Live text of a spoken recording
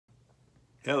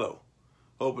Hello.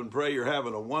 Hope and pray you're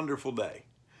having a wonderful day.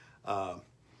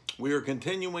 We are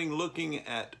continuing looking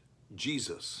at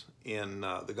Jesus in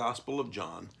the Gospel of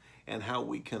John and how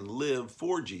we can live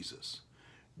for Jesus.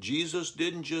 Jesus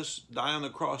didn't just die on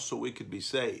the cross so we could be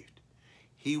saved.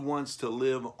 He wants to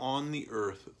live on the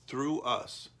earth through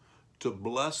us, to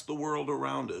bless the world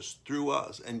around us through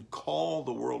us, and call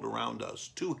the world around us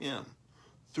to Him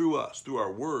through us, through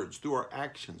our words, through our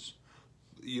actions,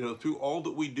 through all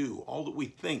that we do, all that we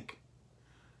think,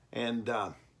 and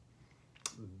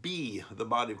be the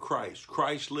body of Christ.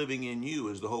 Christ living in you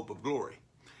is the hope of glory.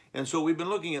 And so we've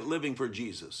been looking at living for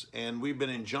Jesus, and we've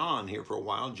been in John here for a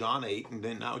while, John 8, and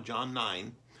then now John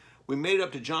 9. We made it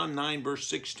up to John 9, verse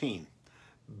 16.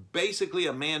 Basically,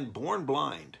 a man born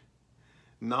blind,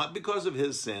 not because of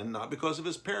his sin, not because of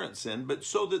his parents' sin, but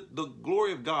so that the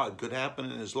glory of God could happen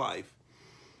in his life,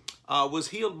 was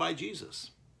healed by Jesus.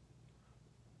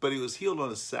 But he was healed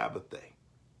on a Sabbath day.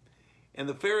 And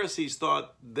the Pharisees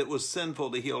thought that it was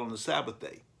sinful to heal on the Sabbath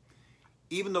day.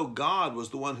 Even though God was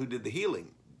the one who did the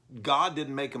healing, God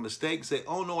didn't make a mistake and say,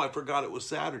 oh no, I forgot it was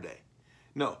Saturday.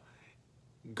 No,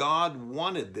 God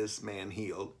wanted this man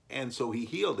healed, and so he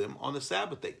healed him on the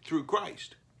Sabbath day through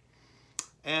Christ.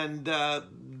 And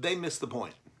they missed the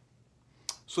point.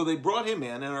 So they brought him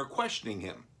in and are questioning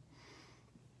him.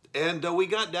 And we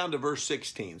got down to verse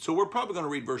 16. So we're probably going to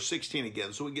read verse 16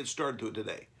 again so we get started to it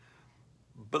today.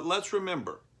 But let's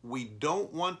remember, we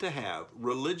don't want to have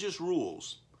religious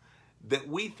rules that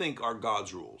we think are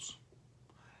God's rules,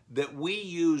 that we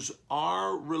use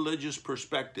our religious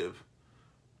perspective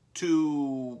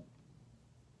to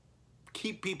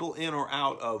keep people in or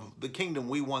out of the kingdom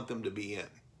we want them to be in.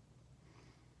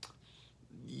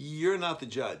 You're not the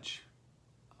judge.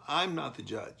 I'm not the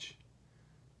judge.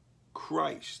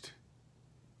 Christ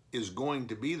is going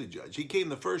to be the judge. He came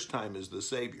the first time as the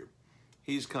Savior.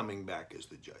 He's coming back as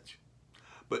the judge.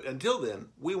 But until then,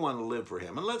 we want to live for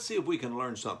Him. And let's see if we can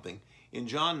learn something in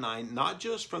John 9, not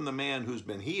just from the man who's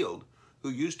been healed, who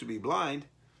used to be blind,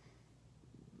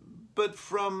 but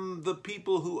from the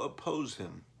people who oppose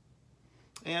Him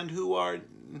and who are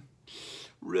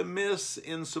remiss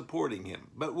in supporting Him.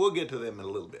 But we'll get to them in a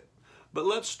little bit. But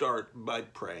let's start by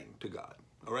praying to God,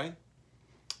 all right?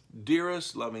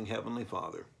 Dearest, loving Heavenly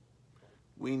Father,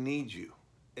 we need You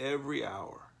every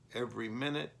hour, every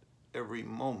minute, every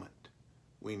moment.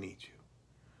 We need You.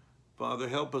 Father,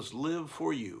 help us live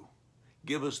for You.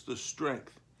 Give us the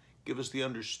strength. Give us the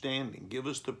understanding. Give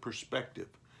us the perspective.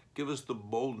 Give us the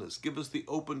boldness. Give us the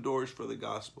open doors for the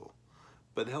gospel.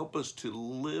 But help us to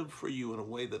live for You in a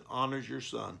way that honors Your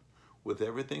Son with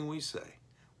everything we say,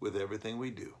 with everything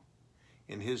we do.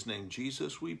 In His name,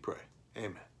 Jesus, we pray.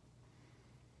 Amen.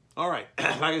 All right,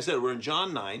 like I said, we're in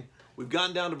John 9. We've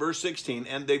gotten down to verse 16,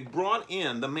 and they brought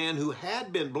in the man who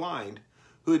had been blind,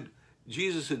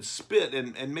 Jesus had spit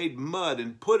and made mud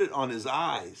and put it on his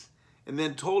eyes, and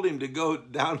then told him to go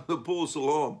down to the pool of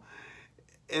Siloam.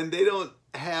 And they don't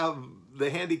have the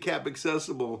handicap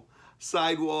accessible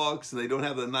sidewalks, and they don't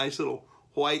have the nice little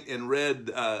white and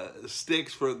red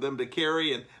sticks for them to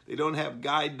carry, and they don't have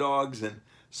guide dogs, and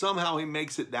somehow he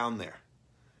makes it down there.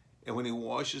 And when he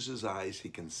washes his eyes, he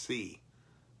can see.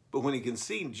 But when he can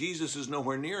see, Jesus is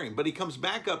nowhere near him. But he comes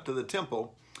back up to the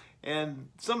temple, and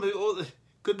some people, oh,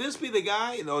 could this be the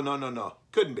guy? No,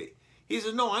 couldn't be. He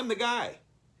says, no, I'm the guy.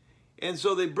 And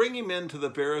so they bring him into the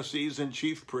Pharisees and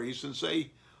chief priests and say,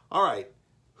 all right,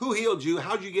 who healed you?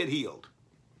 How'd you get healed?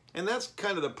 And that's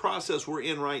kind of the process we're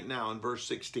in right now in verse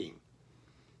 16.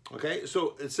 Okay,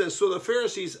 so it says, so the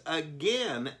Pharisees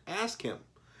again asked him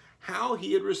how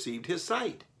he had received his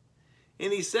sight.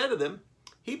 And he said to them,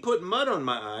 He put mud on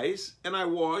my eyes, and I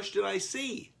washed, and I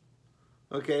see.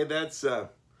 Okay, that's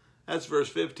verse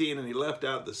 15, and he left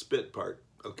out the spit part.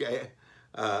 Okay,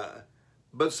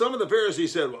 but some of the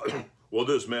Pharisees said, well,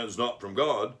 this man's not from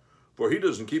God, for he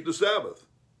doesn't keep the Sabbath.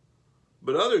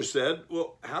 But others said,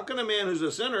 well, how can a man who's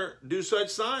a sinner do such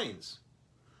signs?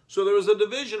 So there was a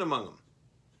division among them.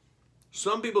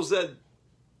 Some people said,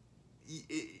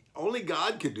 only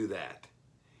God could do that.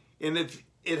 And if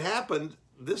it happened,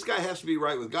 this guy has to be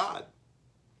right with God.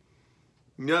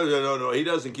 No, he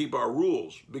doesn't keep our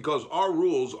rules, because our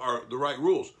rules are the right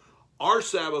rules. Our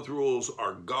Sabbath rules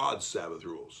are God's Sabbath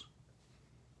rules.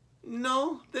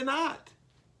 No, they're not.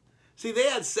 See, they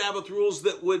had Sabbath rules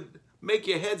that would make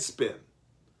your head spin.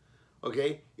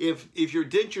 Okay, if your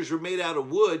dentures were made out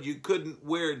of wood, you couldn't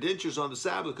wear dentures on the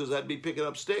Sabbath because that'd be picking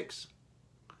up sticks.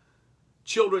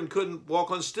 Children couldn't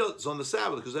walk on stilts on the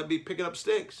Sabbath because that'd be picking up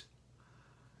sticks.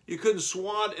 You couldn't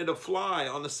swat at a fly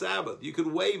on the Sabbath. You could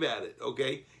wave at it,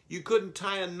 okay? You couldn't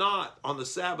tie a knot on the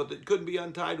Sabbath. It couldn't be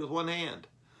untied with one hand.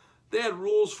 They had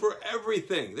rules for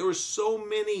everything. There were so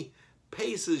many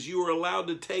paces you were allowed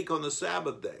to take on the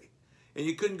Sabbath day, and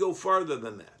you couldn't go farther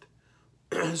than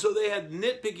that. So they had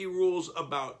nitpicky rules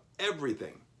about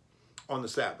everything on the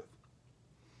Sabbath,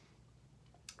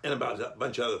 and about a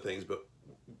bunch of other things, but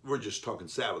we're just talking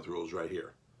Sabbath rules right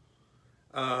here.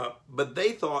 But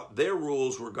they thought their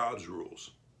rules were God's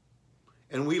rules,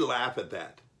 and we laugh at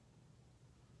that.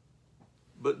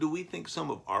 But do we think some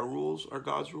of our rules are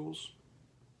God's rules?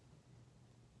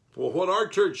 Well, what our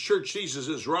church teaches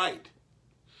is right.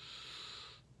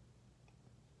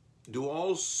 Do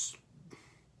all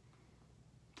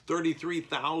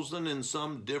 33,000 and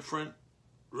some different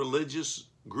religious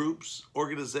groups,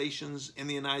 organizations in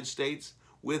the United States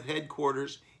with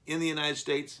headquarters in the United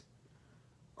States,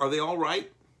 are they all right?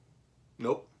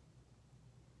 Nope.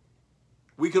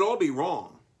 We could all be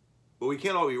wrong, but we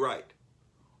can't all be right.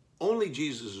 Only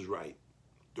Jesus is right.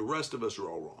 The rest of us are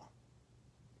all wrong.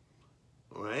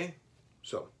 All right?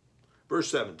 So,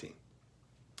 verse 17.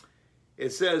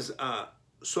 It says,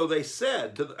 so they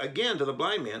said, again to the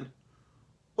blind man,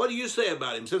 what do you say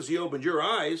about him since he opened your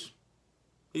eyes?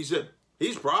 He said,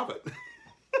 he's prophet.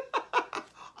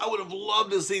 I would have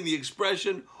loved to see the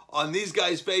expression on these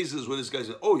guys' faces when this guy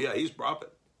said, oh yeah, he's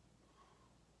prophet.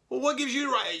 Well, what gives you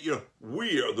the right? You know,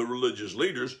 we are the religious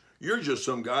leaders. You're just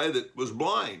some guy that was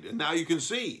blind and now you can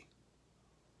see.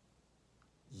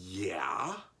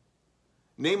 Yeah.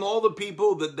 Name all the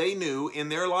people that they knew in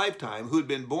their lifetime who had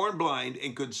been born blind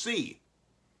and could see.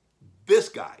 This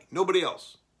guy, nobody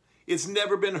else. It's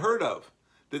never been heard of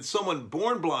that someone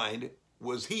born blind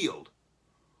was healed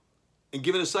and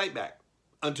given his sight back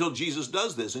until Jesus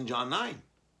does this in John 9.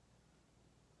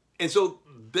 And so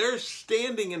they're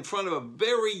standing in front of a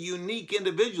very unique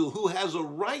individual who has a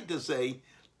right to say,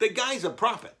 the guy's a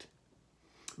prophet.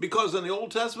 Because in the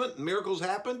Old Testament, miracles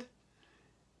happened.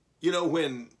 You know,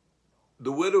 when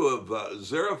the widow of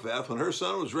Zarephath, when her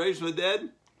son was raised from the dead,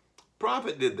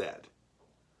 prophet did that.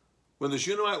 When the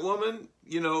Shunammite woman,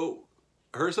 you know,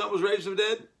 her son was raised from the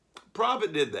dead,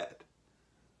 prophet did that.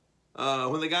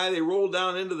 When the guy they rolled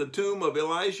down into the tomb of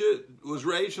Elisha was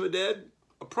raised from the dead,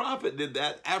 a prophet did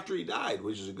that after he died,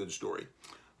 which is a good story.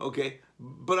 Okay,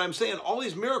 but I'm saying all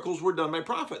these miracles were done by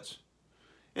prophets.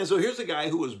 And so here's a guy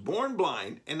who was born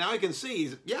blind, and now I can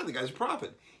see, yeah, the guy's a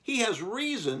prophet. He has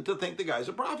reason to think the guy's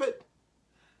a prophet.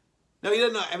 Now, he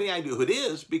doesn't have any idea who it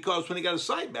is, because when he got his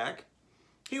sight back,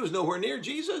 he was nowhere near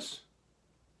Jesus.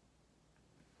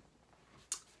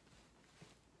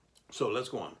 So let's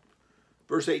go on.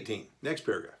 Verse 18, next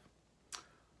paragraph.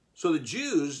 So the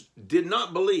Jews did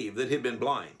not believe that he had been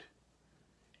blind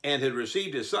and had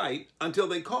received his sight until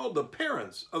they called the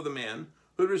parents of the man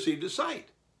who had received his sight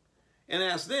and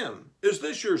asked them, is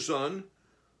this your son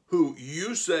who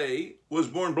you say was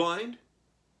born blind?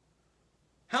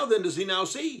 How then does he now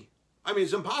see? I mean,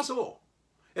 it's impossible.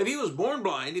 If he was born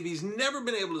blind, if he's never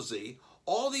been able to see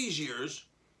all these years,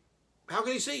 how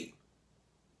can he see?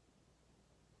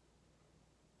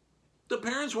 The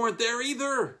parents weren't there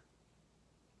either.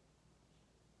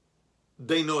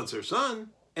 They know it's their son,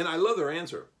 and I love their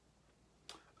answer.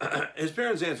 His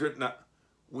parents answered, "No,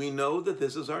 we know that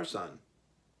this is our son,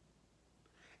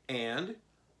 and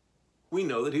we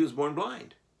know that he was born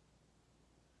blind.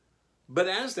 But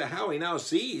as to how he now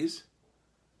sees,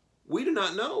 we do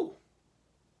not know,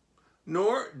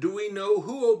 nor do we know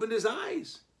who opened his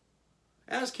eyes.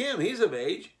 Ask him, he's of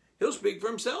age, he'll speak for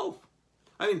himself."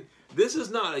 I mean, this is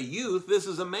not a youth, this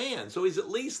is a man, so he's at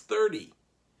least 30,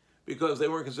 because they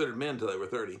weren't considered men until they were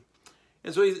 30.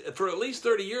 And so for at least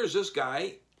 30 years, this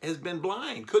guy has been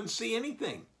blind, couldn't see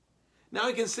anything. Now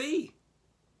he can see.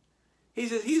 He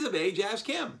says, he's of age, ask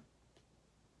him.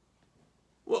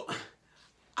 Well,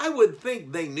 I would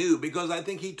think they knew, because I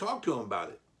think he talked to him about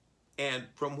it. And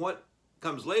from what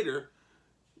comes later,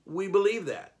 we believe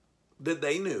that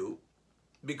they knew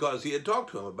because he had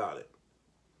talked to him about it.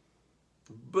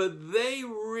 But they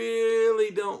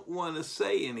really don't want to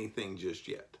say anything just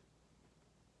yet.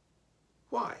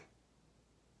 Why?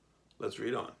 Let's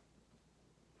read on.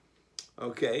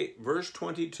 Okay, verse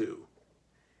 22.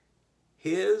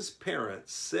 His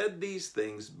parents said these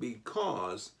things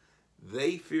because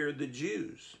they feared the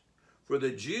Jews. For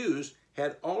the Jews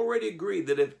had already agreed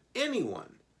that if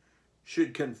anyone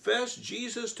should confess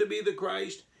Jesus to be the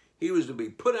Christ, he was to be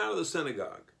put out of the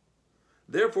synagogue.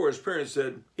 Therefore, his parents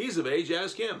said, he's of age,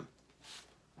 ask him.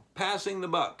 Passing the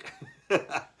buck.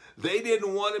 They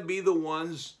didn't want to be the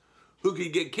ones who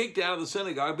could get kicked out of the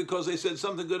synagogue because they said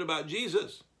something good about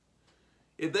Jesus.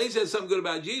 If they said something good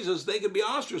about Jesus, they could be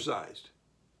ostracized.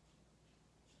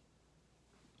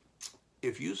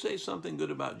 If you say something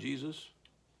good about Jesus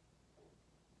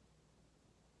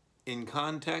in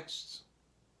contexts,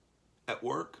 at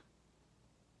work,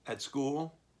 at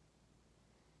school,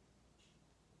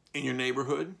 in your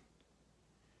neighborhood,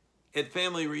 at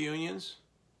family reunions?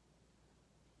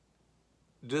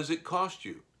 Does it cost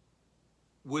you?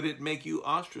 Would it make you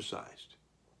ostracized?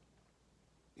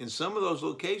 In some of those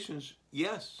locations,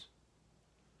 yes.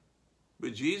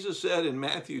 But Jesus said in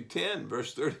Matthew 10,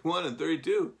 verse 31 and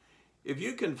 32, if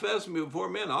you confess me before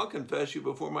men, I'll confess you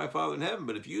before my Father in heaven.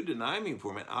 But if you deny me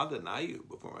before men, I'll deny you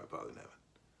before my Father in heaven.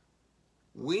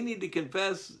 We need to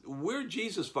confess we're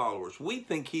Jesus followers. We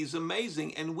think he's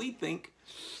amazing, and we think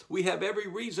we have every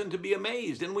reason to be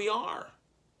amazed, and we are.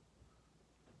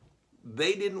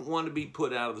 They didn't want to be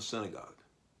put out of the synagogue.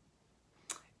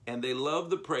 And they loved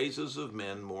the praises of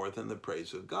men more than the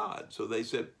praise of God. So they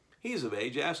said, he's of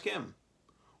age, ask him.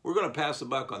 We're going to pass the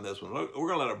buck on this one. We're going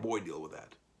to let our boy deal with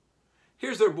that.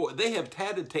 Here's their boy. They have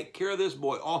had to take care of this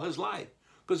boy all his life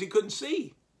because he couldn't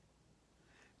see.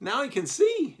 Now he can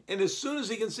see. And as soon as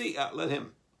he can see, let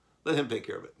him take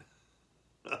care of it.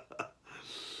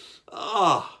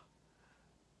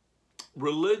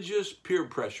 Religious peer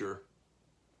pressure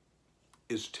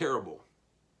is terrible.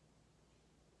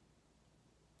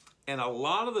 And a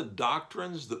lot of the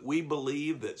doctrines that we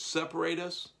believe that separate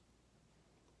us,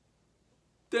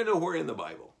 they're nowhere in the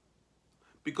Bible.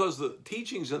 Because the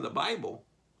teachings in the Bible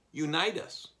unite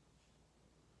us.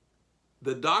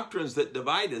 The doctrines that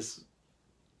divide us,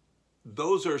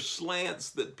 those are slants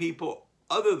that people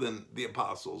other than the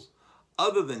apostles,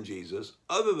 other than Jesus,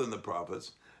 other than the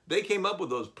prophets, they came up with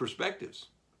those perspectives.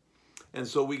 And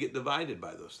so we get divided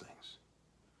by those things.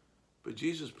 But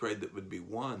Jesus prayed that would be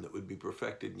one, that would be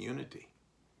perfected in unity.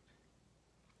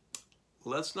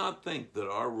 Let's not think that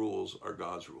our rules are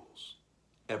God's rules,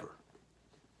 ever.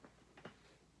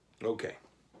 Okay,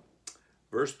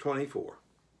 verse 24.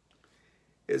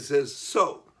 It says,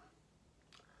 so,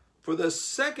 for the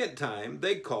second time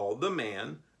they called the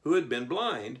man who had been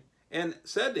blind and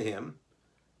said to him,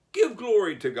 give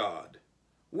glory to God.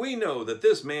 We know that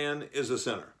this man is a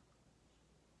sinner.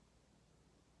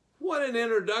 What an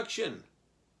introduction.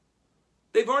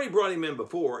 They've already brought him in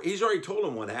before. He's already told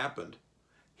them what happened.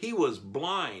 He was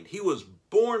blind. He was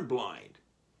born blind.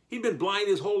 He'd been blind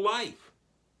his whole life.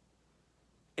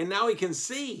 And now he can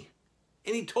see.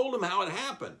 And he told them how it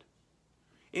happened.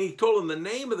 And he told them the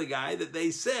name of the guy that they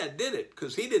said did it,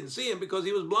 because he didn't see him because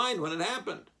he was blind when it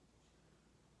happened.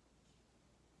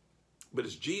 But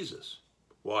it's Jesus.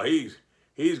 Well,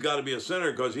 he's got to be a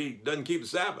sinner because he doesn't keep the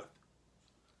Sabbath.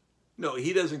 No,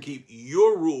 he doesn't keep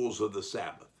your rules of the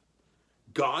Sabbath.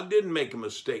 God didn't make a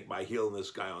mistake by healing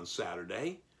this guy on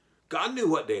Saturday. God knew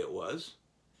what day it was.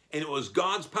 And it was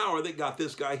God's power that got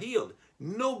this guy healed.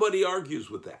 Nobody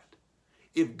argues with that.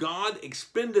 If God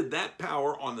expended that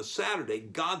power on the Saturday,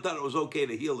 God thought it was okay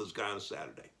to heal this guy on a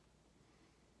Saturday.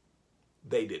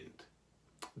 They didn't.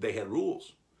 They had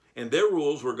rules. And their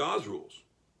rules were God's rules.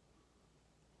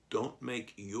 Don't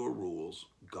make your rules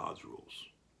God's rules.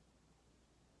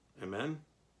 Amen?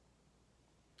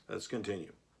 Let's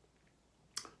continue.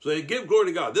 So they give glory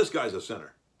to God. This guy's a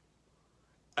sinner.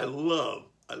 I love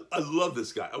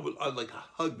this guy. I'd like to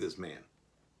hug this man.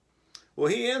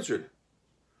 Well, he answered,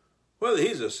 whether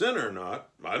he's a sinner or not,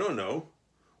 I don't know.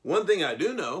 One thing I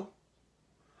do know,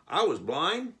 I was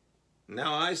blind,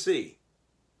 now I see.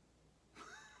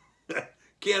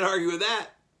 Can't argue with that.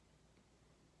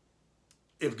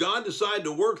 If God decided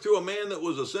to work through a man that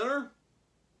was a sinner,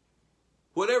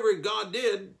 whatever God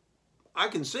did, I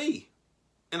can see.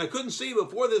 And I couldn't see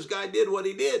before this guy did what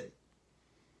he did.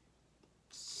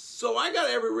 So I got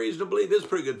every reason to believe this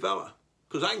pretty good fella,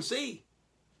 because I can see.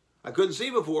 I couldn't see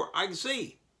before, I can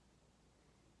see.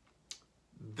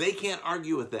 They can't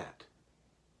argue with that.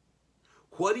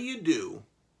 What do you do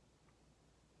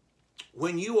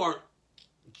when you are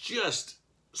just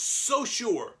so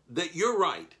sure that you're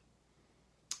right,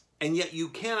 and yet you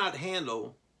cannot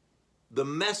handle the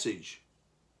message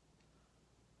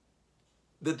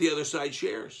that the other side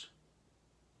shares?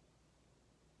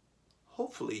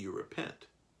 Hopefully you repent.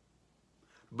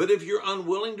 But if you're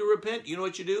unwilling to repent, you know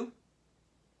what you do?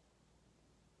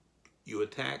 You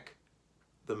attack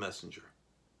the messenger.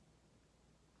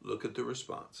 Look at the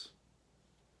response.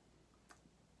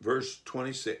 Verse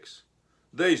 26.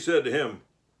 They said to him,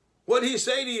 what did he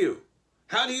say to you?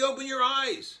 How did he open your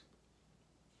eyes?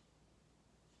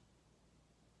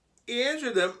 He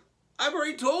answered them, I've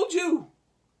already told you.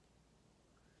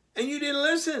 And you didn't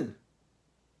listen.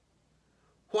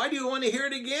 Why do you want to hear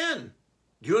it again?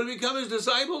 Do you want to become his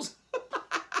disciples?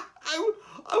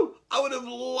 I would have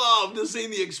loved to see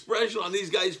the expression on these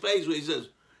guys' face when he says,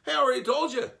 hey, I already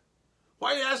told you.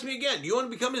 Why are you asking me again? Do you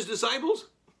want to become his disciples?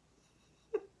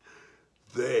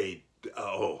 that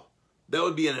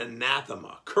would be an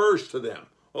anathema, curse to them.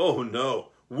 Oh no,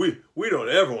 we don't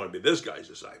ever want to be this guy's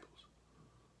disciples.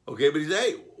 Okay, but he said,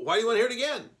 hey, why do you want to hear it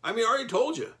again? I mean, I already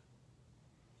told you.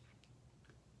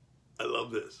 I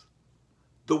love this.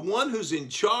 The one who's in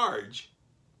charge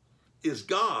is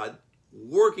God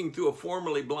working through a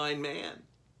formerly blind man.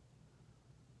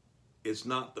 It's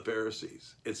not the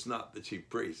Pharisees. It's not the chief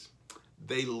priests.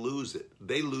 They lose it.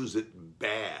 They lose it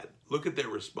bad. Look at their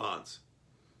response.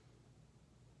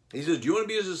 He says, do you want to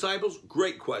be his disciples?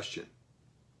 Great question.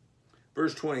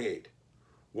 Verse 28.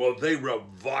 Well, they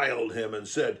reviled him and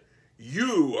said,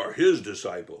 you are his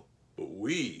disciple, but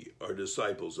we are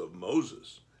disciples of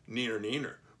Moses.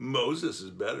 Neener. Moses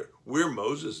is better. We're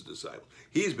Moses' disciples.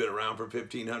 He's been around for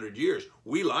 1,500 years.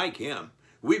 We like him.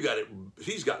 We've got it.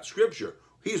 He's got scripture.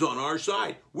 He's on our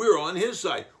side. We're on his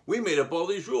side. We made up all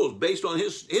these rules based on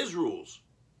his rules.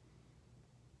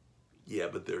 Yeah,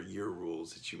 but they're your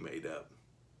rules that you made up.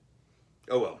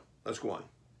 Oh, well, let's go on.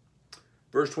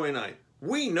 Verse 29.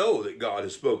 We know that God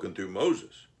has spoken through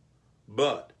Moses,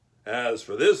 but as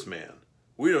for this man,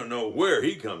 we don't know where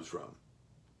he comes from.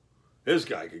 This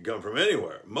guy could come from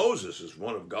anywhere. Moses is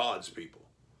one of God's people.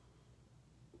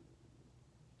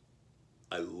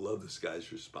 I love this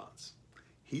guy's response.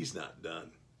 He's not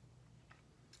done.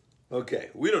 Okay,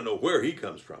 we don't know where he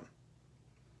comes from.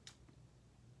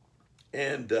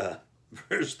 And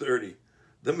verse 30,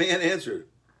 the man answered,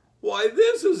 why,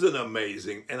 this is an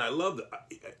amazing, and I love that.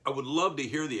 I would love to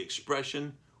hear the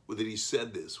expression that he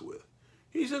said this with.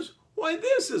 He says, why,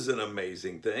 this is an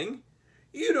amazing thing.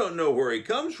 You don't know where he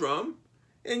comes from,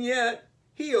 and yet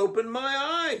he opened my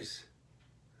eyes.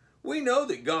 We know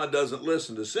that God doesn't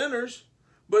listen to sinners,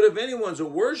 but if anyone's a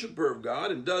worshiper of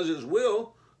God and does his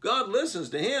will, God listens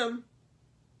to him.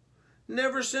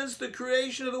 Never since the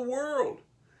creation of the world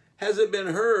has it been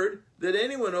heard that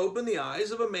anyone opened the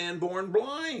eyes of a man born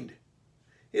blind.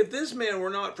 If this man were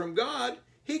not from God,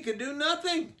 he could do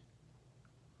nothing.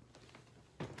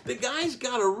 The guy's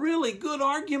got a really good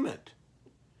argument.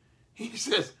 He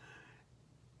says,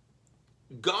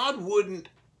 God wouldn't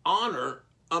honor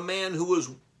a man who was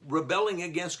rebelling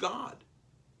against God.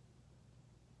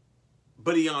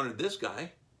 But he honored this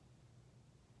guy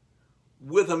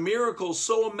with a miracle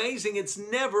so amazing it's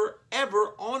never,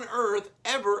 ever on earth,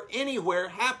 ever, anywhere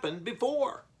happened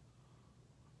before.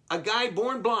 A guy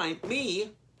born blind,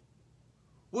 me,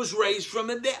 was raised from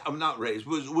the dead. I'm not raised,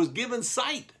 was given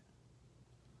sight.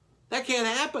 That can't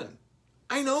happen.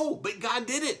 I know, but God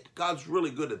did it. God's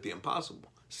really good at the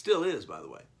impossible. Still is, by the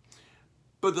way.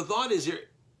 But the thought is here,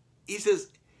 he says,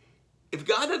 if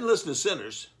God doesn't listen to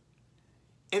sinners,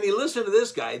 and he listened to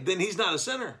this guy, then he's not a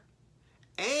sinner.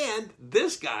 And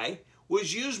this guy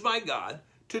was used by God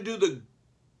to do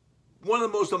one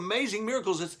of the most amazing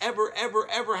miracles that's ever, ever,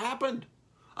 ever happened.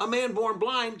 A man born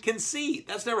blind can see.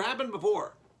 That's never happened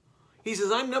before. He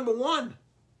says, I'm number one.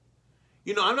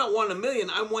 You know, I'm not one in a million.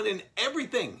 I'm one in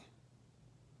everything.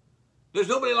 There's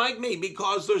nobody like me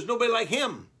because there's nobody like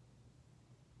him.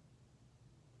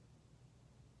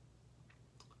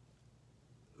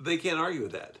 They can't argue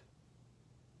with that.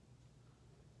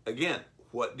 Again,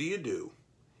 what do you do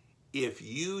if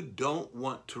you don't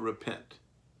want to repent,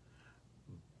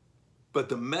 but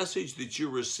the message that you're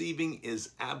receiving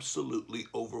is absolutely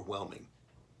overwhelming?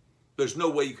 There's no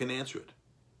way you can answer it.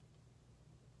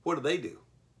 What do they do?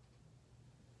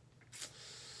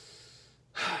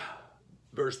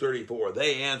 Verse 34,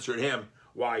 they answered him,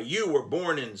 why, you were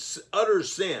born in utter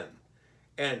sin,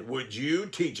 and would you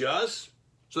teach us?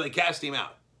 So they cast him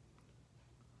out.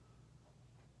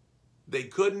 They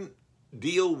couldn't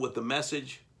deal with the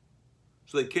message,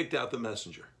 so they kicked out the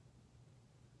messenger.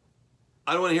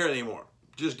 I don't want to hear it anymore.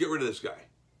 Just get rid of this guy.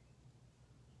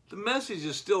 The message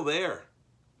is still there.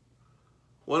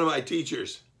 One of my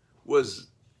teachers was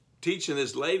teaching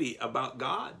this lady about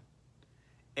God,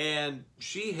 and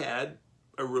she had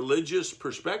a religious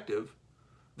perspective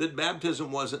that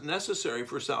baptism wasn't necessary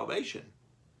for salvation.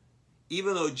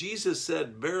 Even though Jesus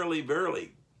said, verily,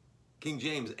 verily, King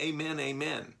James, amen,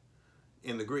 amen,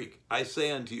 in the Greek, I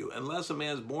say unto you, unless a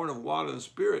man is born of water and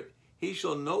spirit, he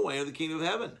shall no way enter the kingdom of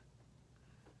heaven.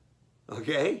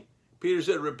 Okay? Peter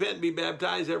said, repent and be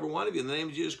baptized, every one of you, in the name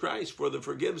of Jesus Christ, for the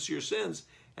forgiveness of your sins,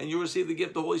 and you'll receive the gift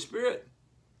of the Holy Spirit.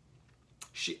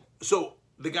 So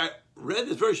the guy read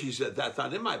this verse, he said, that's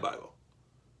not in my Bible.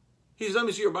 He says, let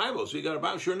me see your Bible. So he got a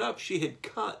Bible. Sure enough, she had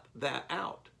cut that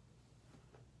out.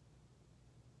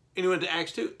 And he went to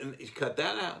Acts 2, and he cut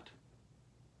that out.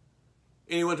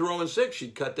 And he went to Romans 6,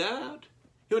 she'd cut that out.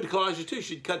 He went to Colossians 2,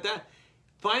 she'd cut that.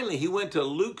 Finally, he went to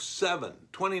Luke 7,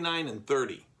 29 and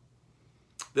 30.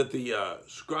 that the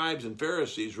scribes and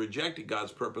Pharisees rejected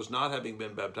God's purpose, not having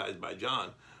been baptized by John,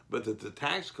 but that the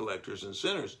tax collectors and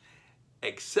sinners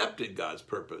accepted God's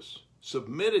purpose,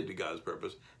 submitted to God's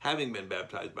purpose, having been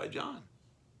baptized by John.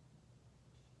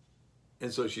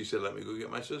 And so she said, let me go get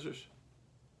my scissors.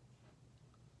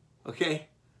 Okay?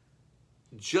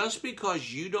 Just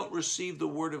because you don't receive the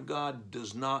word of God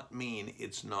does not mean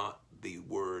it's not the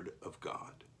word of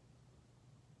God.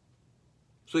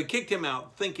 So they kicked him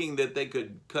out thinking that they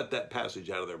could cut that passage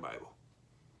out of their Bible.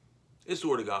 It's the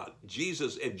word of God.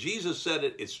 Jesus, if Jesus said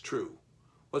it, it's true.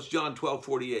 What's John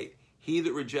 12:48? He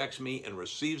that rejects me and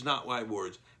receives not my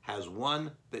words has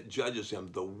one that judges him.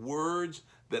 The words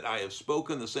that I have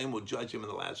spoken, the same will judge him in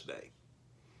the last day.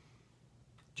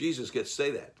 Jesus gets to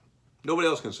say that. Nobody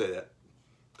else can say that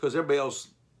because everybody else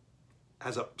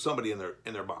has somebody in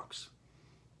their box.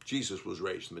 Jesus was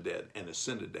raised from the dead and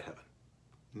ascended to heaven,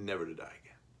 never to die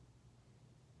again.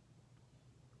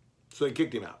 So they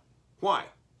kicked him out. Why?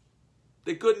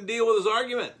 They couldn't deal with his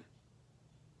argument.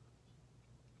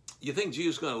 You think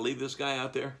Jesus is going to leave this guy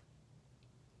out there?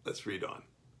 Let's read on.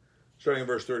 Starting in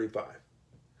verse 35.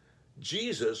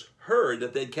 Jesus heard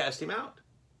that they'd cast him out.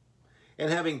 And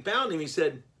having found him, he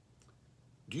said,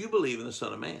 do you believe in the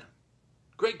Son of Man?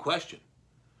 Great question.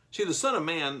 See, the Son of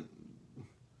Man,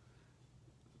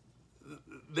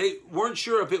 they weren't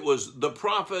sure if it was the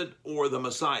prophet or the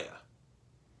Messiah.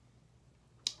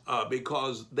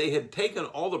 Because they had taken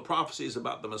all the prophecies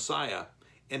about the Messiah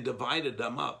and divided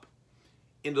them up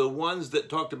into the ones that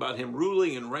talked about him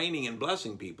ruling and reigning and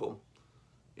blessing people,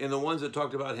 and the ones that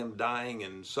talked about him dying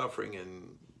and suffering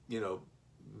and,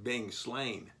 being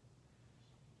slain.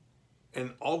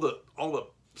 And all the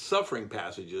suffering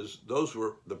passages, those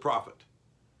were the prophet.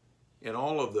 And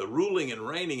all of the ruling and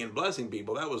reigning and blessing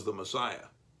people, that was the Messiah.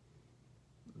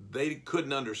 They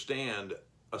couldn't understand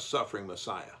a suffering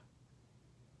Messiah.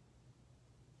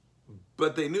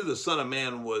 But they knew the Son of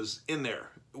Man was in there,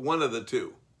 one of the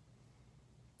two.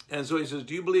 And so he says,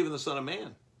 do you believe in the Son of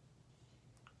Man?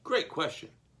 Great question.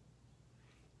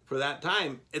 For that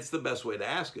time, it's the best way to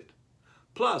ask it.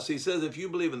 Plus, he says, if you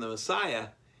believe in the Messiah,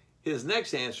 his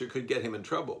next answer could get him in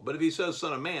trouble. But if he says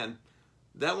Son of Man,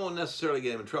 that won't necessarily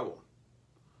get him in trouble.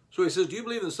 So he says, do you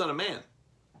believe in the Son of Man?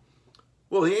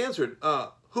 Well, he answered,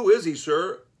 who is he,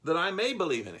 sir, that I may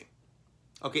believe in him?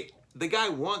 Okay, the guy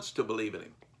wants to believe in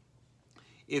him.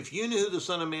 If you knew who the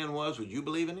Son of Man was, would you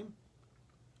believe in him?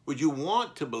 Would you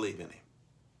want to believe in him?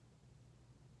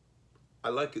 I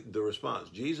like the response.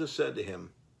 Jesus said to him,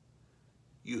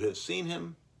 you have seen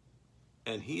him,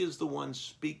 and he is the one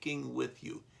speaking with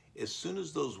you. As soon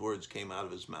as those words came out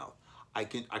of his mouth, I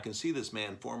can see this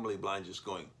man formerly blind just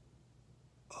going,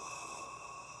 oh.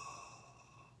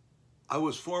 I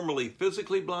was formerly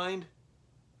physically blind.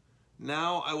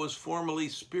 Now I was formerly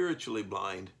spiritually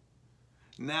blind.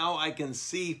 Now I can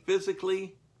see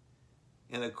physically,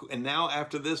 and now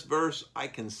after this verse, I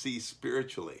can see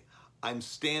spiritually. I'm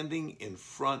standing in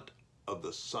front of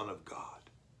the Son of God,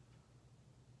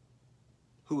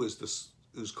 who's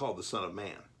called the Son of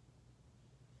Man.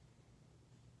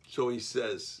 So he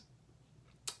says,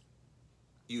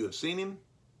 you have seen him,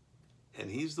 and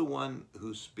he's the one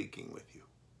who's speaking with you.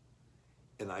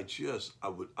 And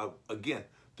again,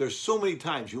 there's so many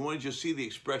times you want to just see the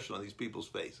expression on these people's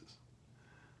faces.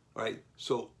 All right,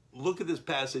 so look at this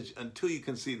passage until you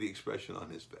can see the expression on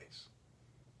his face.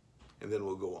 And then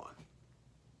we'll go on.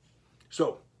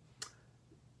 So,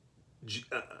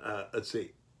 let's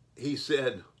see. He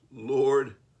said,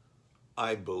 Lord,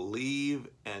 I believe,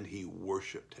 and he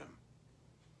worshiped him.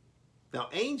 Now,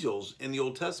 angels in the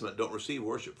Old Testament don't receive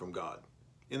worship from God.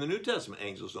 In the New Testament,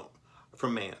 angels don't,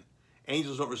 from man.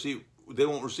 Angels won't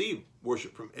receive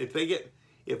worship from,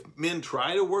 if men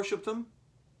try to worship them,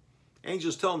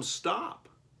 angels tell them stop.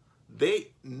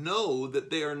 They know that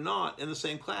they are not in the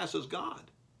same class as God.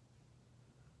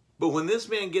 But when this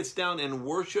man gets down and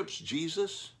worships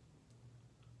Jesus,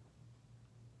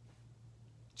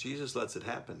 Jesus lets it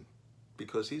happen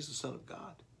because he's the Son of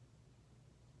God.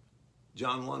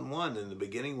 John 1:1, in the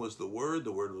beginning was the Word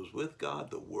was with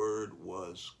God, the Word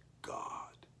was God.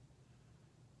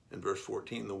 In verse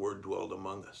 14, the Word dwelled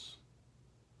among us.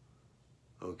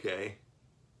 Okay?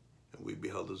 And we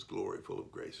beheld his glory, full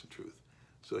of grace and truth.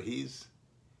 So he's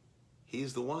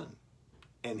the one,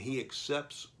 and he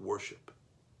accepts worship.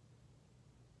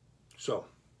 So,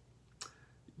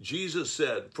 Jesus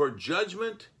said, for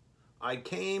judgment I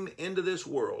came into this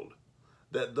world,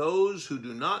 that those who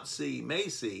do not see may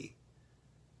see,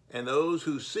 and those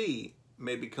who see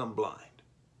may become blind.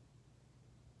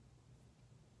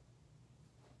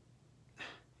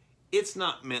 It's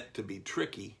not meant to be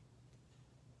tricky.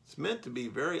 It's meant to be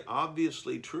very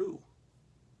obviously true.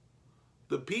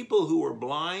 The people who were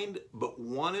blind but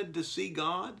wanted to see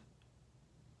God,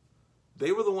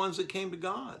 they were the ones that came to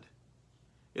God.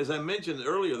 As I mentioned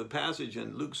earlier, the passage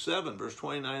in Luke 7, verse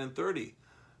 29 and 30,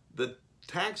 the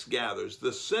tax gatherers,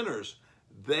 the sinners,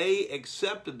 they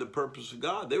accepted the purpose of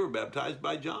God. They were baptized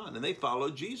by John, and they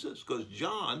followed Jesus because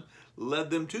John led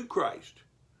them to Christ.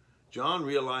 John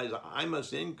realized, I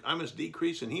must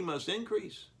decrease and he must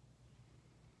increase.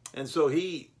 And so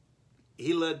he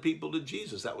led people to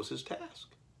Jesus. That was his task.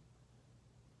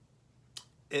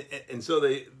 And so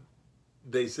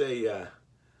they say,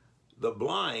 the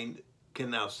blind can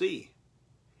now see,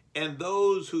 and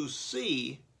those who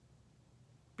see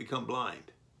become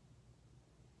blind.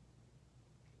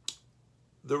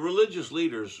 The religious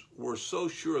leaders were so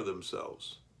sure of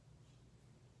themselves,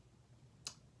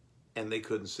 and they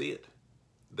couldn't see it.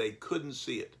 They couldn't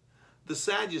see it. The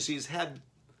Sadducees had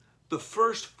the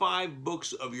first 5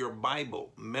 books of your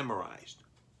Bible memorized.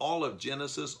 All of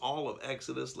Genesis, all of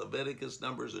Exodus, Leviticus,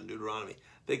 Numbers, and Deuteronomy.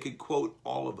 They could quote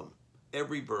all of them.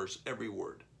 Every verse, every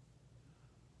word.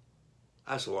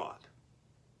 That's a lot.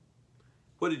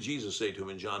 What did Jesus say to him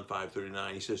in John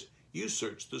 5:39? He says, you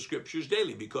search the scriptures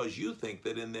daily because you think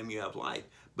that in them you have life.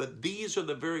 But these are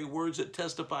the very words that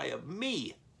testify of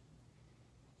me.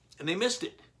 And they missed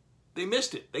it. They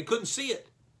missed it. They couldn't see it.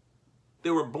 They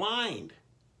were blind.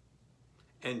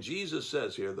 And Jesus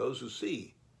says here, those who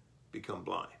see become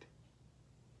blind.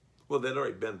 Well, they'd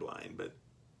already been blind, but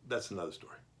that's another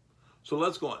story. So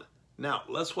let's go on. Now,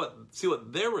 let's see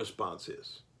what their response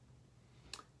is.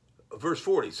 Verse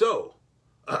 40, so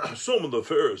some of the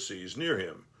Pharisees near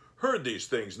him heard these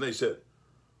things, and they said,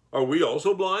 are we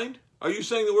also blind? Are you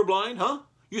saying that we're blind, huh?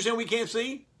 You saying we can't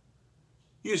see?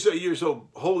 You say you're so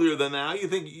holier than thou. You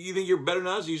think you're better than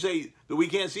us? You say that we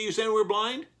can't see? You saying we're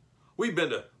blind? We've been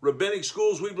to rabbinic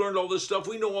schools. We've learned all this stuff.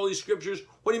 We know all these scriptures.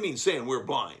 What do you mean saying we're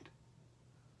blind?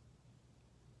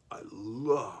 I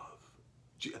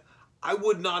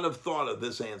would not have thought of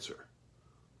this answer,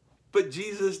 but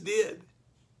Jesus did.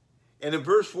 And in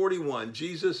verse 41,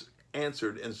 Jesus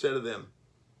answered and said to them,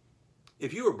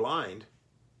 if you were blind,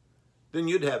 then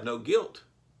you'd have no guilt.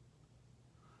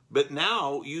 But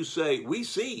now you say, we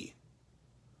see,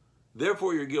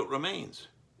 therefore your guilt remains.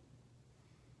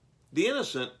 The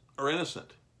innocent are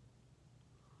innocent.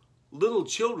 Little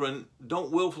children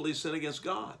don't willfully sin against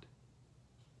God.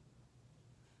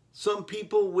 Some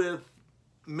people with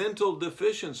mental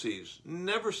deficiencies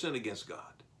never sin against God.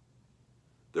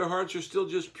 Their hearts are still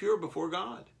just pure before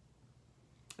God.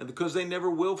 And because they never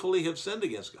willfully have sinned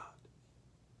against God.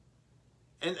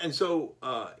 And so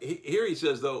here he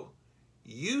says, though,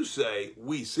 you say,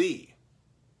 we see.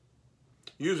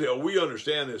 You say, oh, we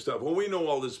understand this stuff. Well, we know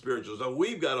all this spiritual stuff.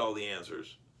 We've got all the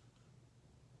answers.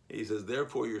 He says,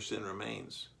 therefore your sin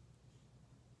remains.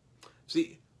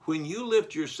 See, when you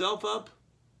lift yourself up,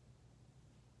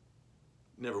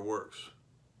 it never works.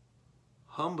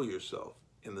 Humble yourself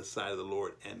in the sight of the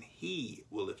Lord, and he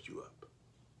will lift you up.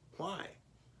 Why?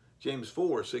 James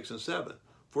 4, 6, and 7.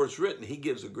 For it's written, he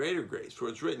gives a greater grace. For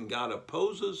it's written, God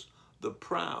opposes the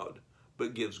proud,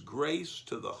 but gives grace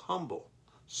to the humble.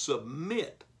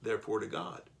 Submit, therefore, to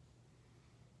God.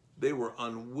 They were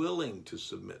unwilling to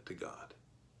submit to God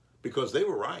because they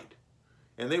were right.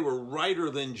 And they were righter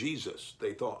than Jesus,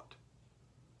 they thought.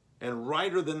 And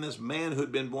righter than this man who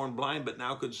had been born blind but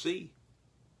now could see.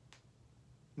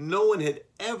 No one had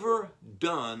ever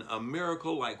done a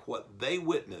miracle like what they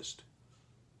witnessed,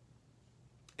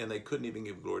 and they couldn't even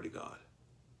give glory to God.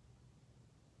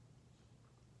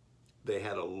 They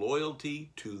had a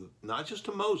loyalty to, not just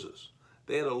to Moses,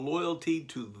 they had a loyalty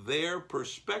to their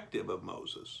perspective of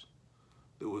Moses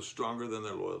that was stronger than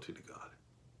their loyalty to God.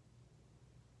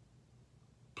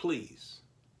 Please,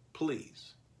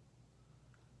 please,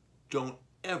 don't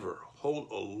ever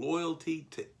hold a loyalty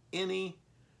to any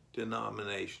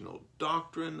denominational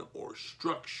doctrine or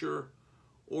structure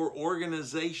or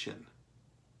organization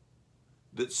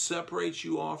that separates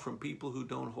you off from people who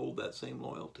don't hold that same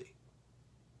loyalty.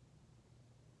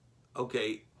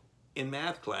 Okay, in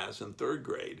math class in 3rd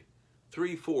grade,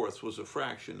 3/4 was a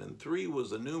fraction, and 3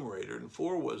 was the numerator, and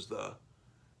 4 was the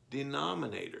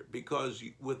denominator, because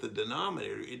with the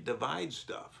denominator, it divides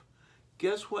stuff.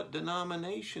 Guess what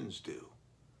denominations do?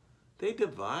 They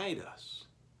divide us.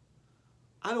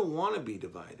 I don't want to be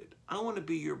divided. I want to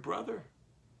be your brother.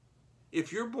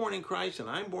 If you're born in Christ and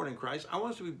I'm born in Christ, I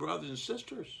want us to be brothers and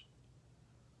sisters.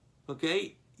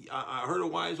 Okay? I heard a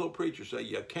wise old preacher say,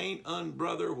 you can't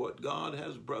unbrother what God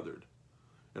has brothered.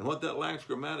 And what that lacks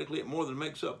grammatically, it more than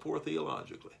makes up for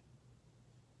theologically.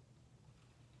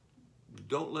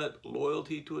 Don't let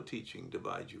loyalty to a teaching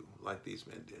divide you like these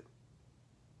men did.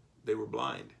 They were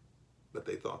blind, but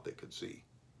they thought they could see.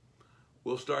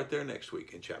 We'll start there next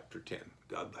week in chapter 10.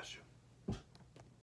 God bless you.